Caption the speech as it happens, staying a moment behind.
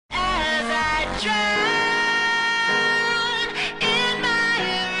drown in my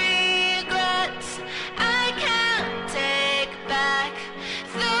regrets. I can't take back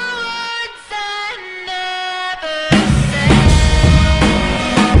the words I never said.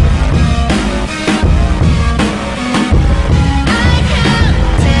 I can't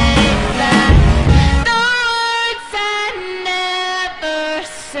take back the words I never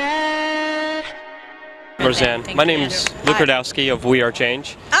said. Roseanne, my name's Luke Radowski of We Are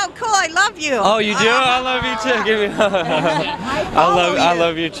Change. Oh, cool! I love you. Oh, you do? I love you too. Give me. I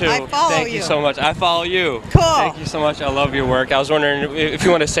love you too. I follow Thank you so much. I follow you. Cool. Thank you so much. I love your work. I was wondering if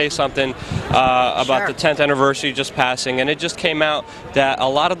you want to say something about Sure. the 10th anniversary just passing, and it just came out that a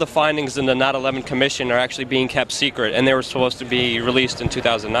lot of the findings in the 9/11 Commission are actually being kept secret, and they were supposed to be released in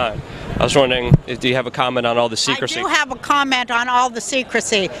 2009. I was wondering, do you have a comment on all the secrecy? I do have a comment on all the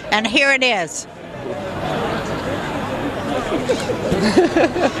secrecy, and here it is.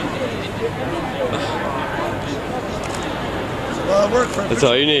 That's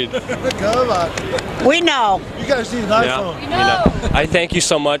all you need. Come on. We know. You guys need an iPhone. You know. I thank you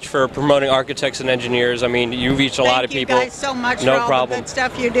so much for promoting architects and engineers. I mean, you reach a lot of people. Thank you guys so much No for all problem. the good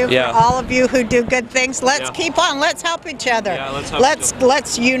stuff you do. Yeah. For all of you who do good things, let's Yeah. keep on. Let's help each other. Yeah, let's help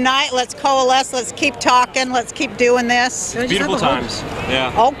let's unite. Let's coalesce. Let's keep talking. Let's keep doing this. Beautiful times.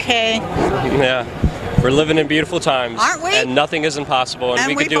 Yeah. Okay. Yeah. We're living in beautiful times. Aren't we? And nothing is impossible. And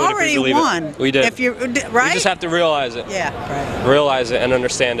we we've can do it if already we believe won. it. We did. If you right. We just have to realize it. Yeah. Right. Realize it and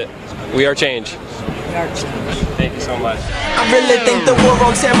understand it. We are change. We are change. Thank you so much. I really think the war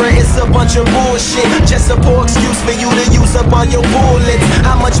on terror is a bunch of bullshit. Just a poor excuse for you to use up all your bullets.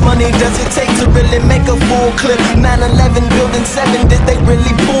 How much money does it take to really make a full clip? 9/11 Building 7, did they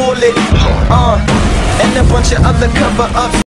really pull it? And a bunch of other cover-ups.